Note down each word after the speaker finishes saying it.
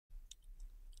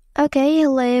Okay,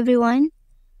 hello everyone.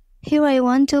 Here I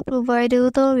want to provide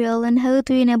a tutorial on how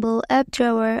to enable app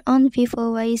drawer on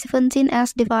Vivo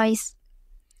Y17s device.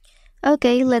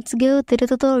 Okay, let's go to the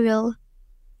tutorial.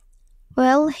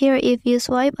 Well, here if you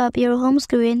swipe up your home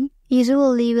screen,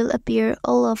 usually will appear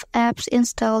all of apps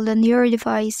installed on your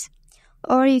device,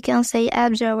 or you can say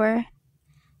app drawer.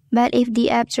 But if the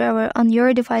app drawer on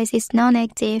your device is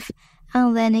non-active,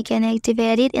 and then you can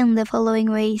activate it in the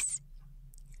following ways.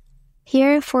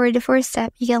 Here, for the first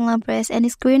step, you can press any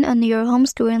screen on your home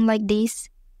screen like this.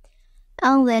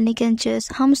 And then you can choose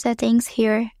Home Settings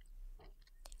here.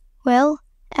 Well,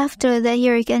 after that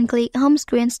here you can click Home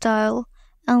Screen Style.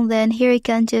 And then here you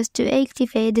can choose to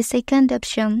activate the second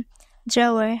option,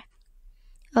 Drawer.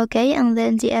 Okay, and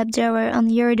then the app drawer on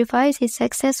your device is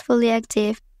successfully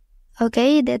active.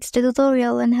 Okay, that's the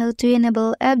tutorial on how to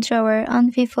enable app drawer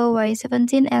on Vivo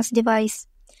Y17s device.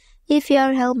 If you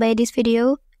are helped by this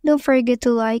video, don't forget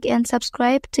to like and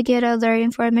subscribe to get other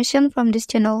information from this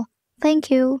channel.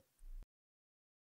 Thank you.